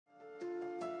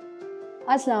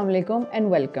Assalamu alaikum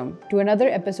and welcome to another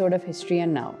episode of History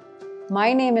and Now.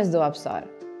 My name is Doab Sar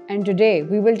and today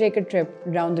we will take a trip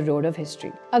down the road of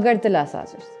history. Agartala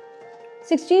Saazish.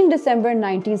 16 December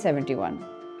 1971,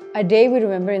 a day we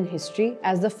remember in history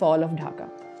as the fall of Dhaka.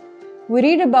 We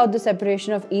read about the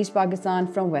separation of East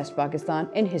Pakistan from West Pakistan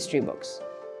in history books,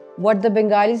 what the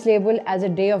Bengalis label as a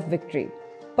day of victory.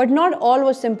 But not all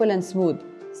was simple and smooth.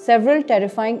 Several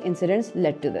terrifying incidents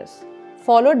led to this,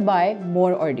 followed by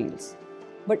more ordeals.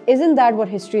 But isn't that what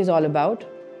history is all about?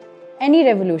 Any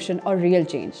revolution or real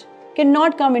change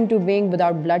cannot come into being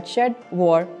without bloodshed,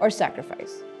 war, or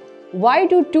sacrifice. Why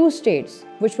do two states,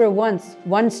 which were once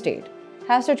one state,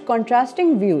 have such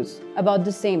contrasting views about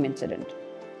the same incident?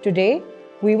 Today,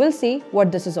 we will see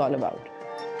what this is all about.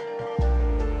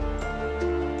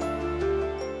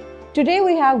 Today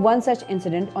we have one such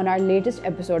incident on our latest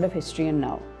episode of History and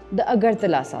Now, the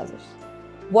Agartala Saazish.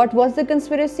 What was the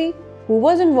conspiracy? Who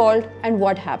was involved and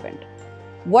what happened?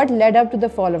 What led up to the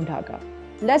fall of Dhaka?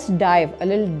 Let's dive a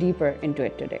little deeper into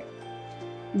it today.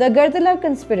 The Agartala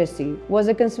conspiracy was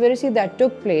a conspiracy that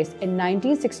took place in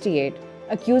 1968,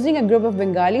 accusing a group of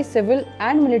Bengali civil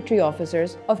and military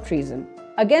officers of treason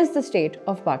against the state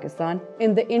of Pakistan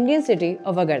in the Indian city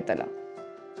of Agartala.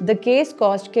 The case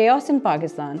caused chaos in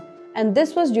Pakistan, and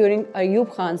this was during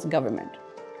Ayub Khan's government.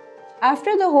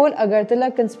 After the whole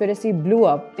Agartala conspiracy blew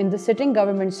up in the sitting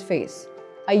government's face,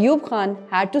 Ayub Khan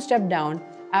had to step down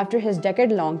after his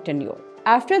decade-long tenure.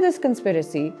 After this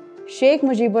conspiracy, Sheikh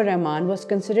Mujibur Rahman was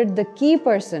considered the key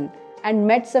person and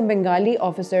met some Bengali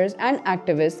officers and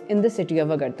activists in the city of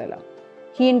Agartala.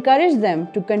 He encouraged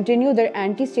them to continue their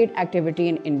anti-state activity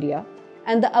in India,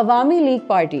 and the Awami League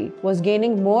party was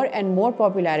gaining more and more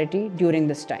popularity during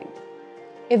this time,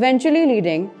 eventually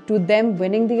leading to them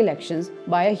winning the elections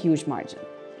by a huge margin.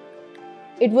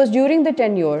 It was during the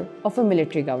tenure of a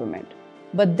military government,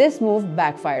 but this move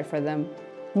backfired for them,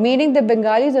 meaning the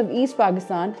Bengalis of East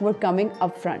Pakistan were coming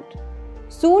up front.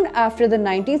 Soon after the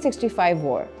 1965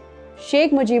 war,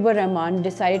 Sheikh Mujibur Rahman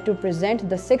decided to present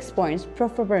the 6 points for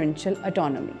provincial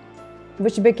autonomy,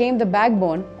 which became the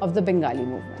backbone of the Bengali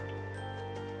movement.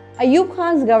 Ayub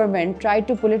Khan's government tried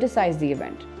to politicize the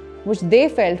event, which they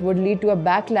felt would lead to a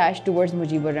backlash towards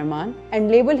Mujibur Rahman and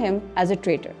label him as a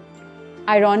traitor.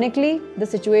 Ironically, the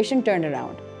situation turned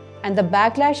around, and the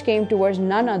backlash came towards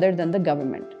none other than the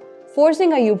government,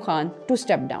 forcing Ayub Khan to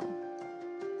step down.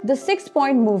 The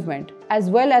 6-point movement, as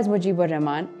well as Mujibur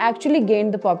Rahman, actually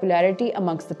gained the popularity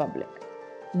amongst the public.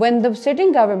 When the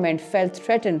sitting government felt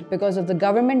threatened because of the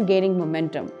government gaining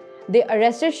momentum, they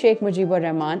arrested Sheikh Mujibur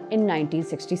Rahman in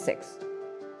 1966.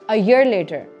 A year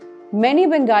later, many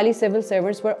Bengali civil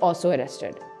servants were also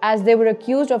arrested, as they were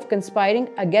accused of conspiring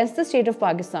against the state of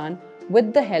Pakistan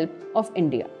with the help of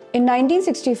India. In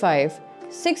 1965,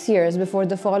 6 years before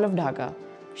the fall of Dhaka,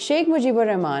 Sheikh Mujibur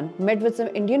Rahman met with some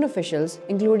Indian officials,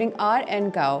 including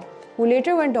R.N. Kao, who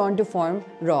later went on to form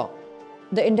RAW,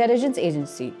 the intelligence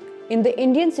agency, in the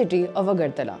Indian city of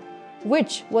Agartala,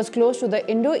 which was close to the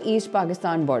Indo-East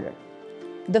Pakistan border.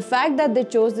 The fact that they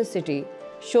chose this city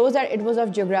shows that it was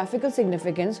of geographical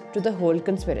significance to the whole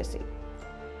conspiracy.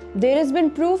 There has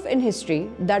been proof in history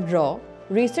that RAW,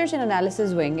 Research and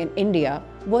Analysis Wing in India,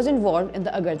 was involved in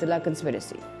the Agartala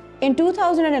conspiracy. In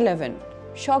 2011,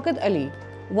 Shaukat Ali,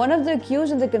 one of the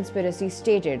accused in the conspiracy,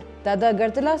 stated that the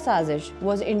Agartala Saazish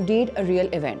was indeed a real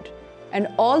event, and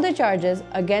all the charges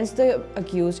against the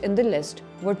accused in the list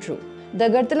were true. The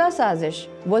Agartala Saazish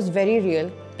was very real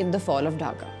in the fall of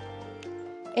Dhaka.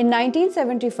 In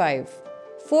 1975,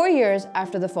 4 years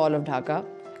after the fall of Dhaka,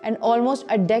 and almost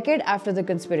a decade after the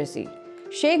conspiracy,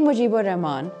 Sheikh Mujibur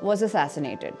Rahman was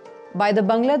assassinated by the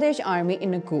Bangladesh army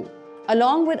in a coup,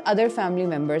 along with other family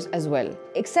members as well,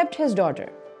 except his daughter,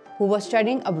 who was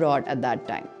studying abroad at that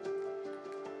time.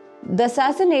 The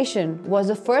assassination was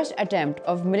the first attempt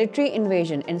of military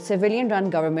invasion in civilian-run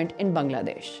government in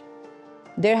Bangladesh.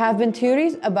 There have been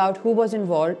theories about who was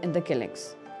involved in the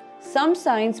killings. Some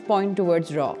signs point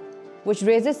towards RAW, which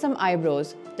raises some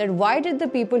eyebrows that why did the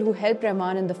people who helped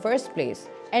Rahman in the first place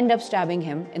end up stabbing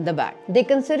him in the back? They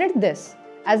considered this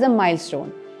as a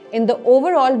milestone in the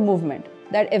overall movement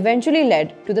that eventually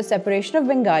led to the separation of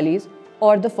Bengalis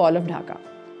or the fall of Dhaka.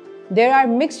 There are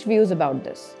mixed views about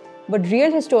this, but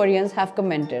real historians have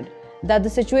commented that the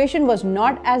situation was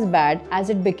not as bad as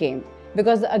it became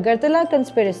because the Agartala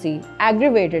conspiracy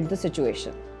aggravated the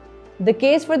situation. The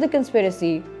case for the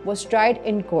conspiracy was tried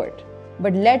in court,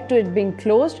 but led to it being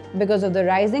closed because of the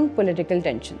rising political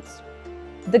tensions.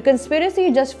 The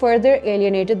conspiracy just further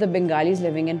alienated the Bengalis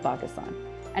living in Pakistan,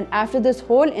 and after this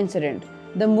whole incident,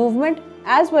 the movement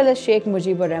as well as Sheikh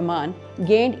Mujibur Rahman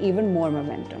gained even more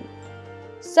momentum.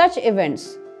 Such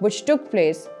events, which took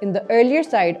place in the earlier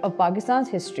side of Pakistan's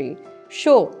history,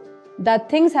 show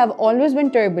that things have always been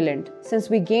turbulent since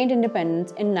we gained independence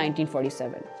in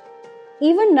 1947.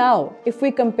 Even now, if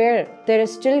we compare, there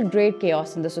is still great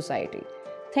chaos in the society.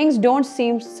 Things don't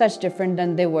seem such different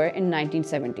than they were in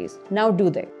 1970s. Now do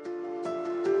they?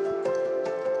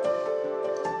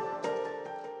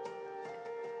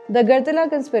 The Agartala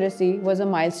conspiracy was a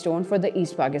milestone for the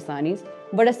East Pakistanis,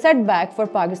 but a setback for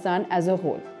Pakistan as a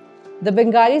whole. The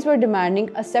Bengalis were demanding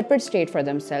a separate state for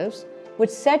themselves, which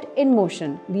set in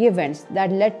motion the events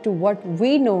that led to what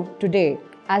we know today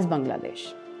as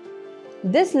Bangladesh.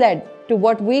 This led to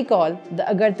what we call the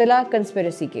Agartala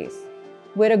conspiracy case,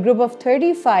 where a group of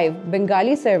 35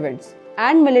 Bengali servants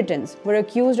and militants were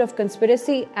accused of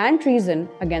conspiracy and treason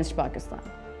against Pakistan.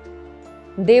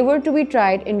 They were to be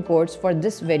tried in courts for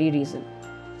this very reason.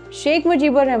 Sheikh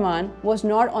Mujibur Rahman was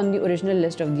not on the original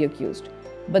list of the accused,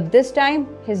 but this time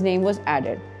his name was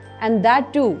added, and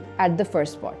that too at the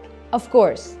first spot. Of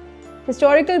course,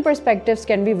 historical perspectives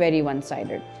can be very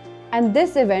one-sided, and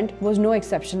this event was no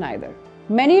exception either.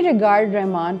 Many regard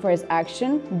Rahman for his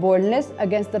action, boldness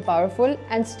against the powerful,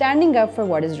 and standing up for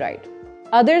what is right.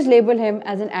 Others label him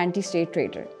as an anti-state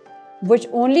traitor, which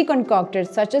only concocted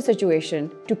such a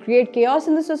situation to create chaos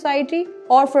in the society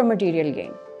or for material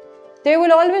gain. There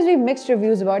will always be mixed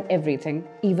reviews about everything,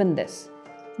 even this.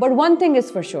 But one thing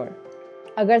is for sure,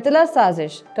 Agartala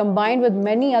Saazish, combined with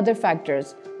many other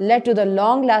factors, led to the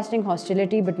long-lasting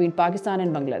hostility between Pakistan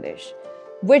and Bangladesh,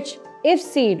 which, if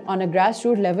seen on a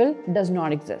grassroots level, does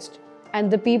not exist.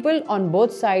 And the people on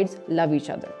both sides love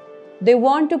each other. They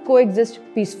want to coexist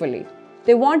peacefully.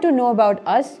 They want to know about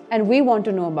us, and we want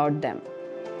to know about them.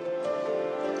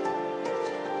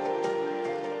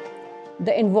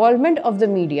 The involvement of the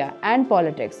media and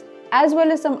politics, as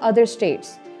well as some other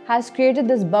states, has created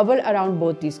this bubble around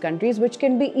both these countries which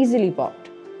can be easily popped.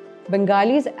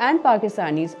 Bengalis and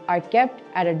Pakistanis are kept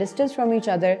at a distance from each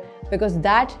other because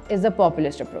that is the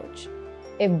populist approach.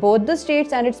 If both the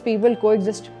states and its people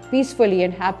coexist peacefully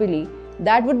and happily,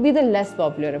 that would be the less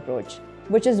popular approach,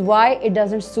 which is why it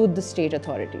doesn't suit the state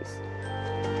authorities.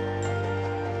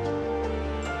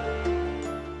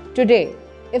 Today,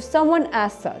 if someone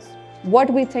asks us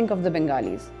what we think of the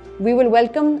Bengalis, we will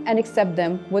welcome and accept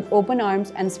them with open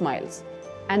arms and smiles.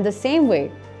 And the same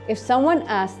way, if someone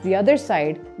asks the other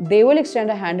side, they will extend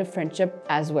a hand of friendship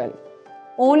as well.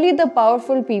 Only the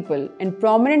powerful people in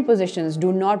prominent positions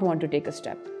do not want to take a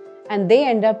step, and they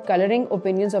end up coloring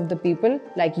opinions of the people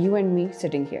like you and me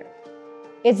sitting here.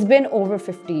 It's been over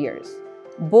 50 years.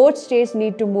 Both states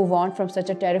need to move on from such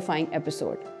a terrifying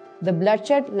episode. The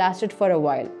bloodshed lasted for a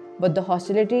while, but the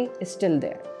hostility is still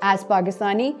there. As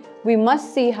Pakistani, we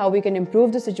must see how we can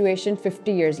improve the situation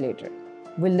 50 years later.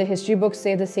 Will the history books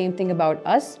say the same thing about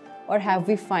us, or have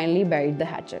we finally buried the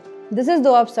hatchet? This is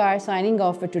Doab Sar signing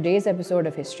off for today's episode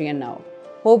of History and Now.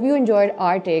 Hope you enjoyed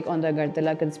our take on the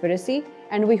Agartala conspiracy,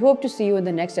 and we hope to see you in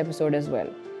the next episode as well.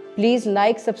 Please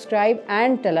like, subscribe,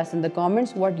 and tell us in the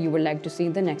comments what you would like to see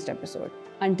in the next episode.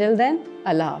 Until then,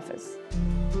 Allah Hafiz.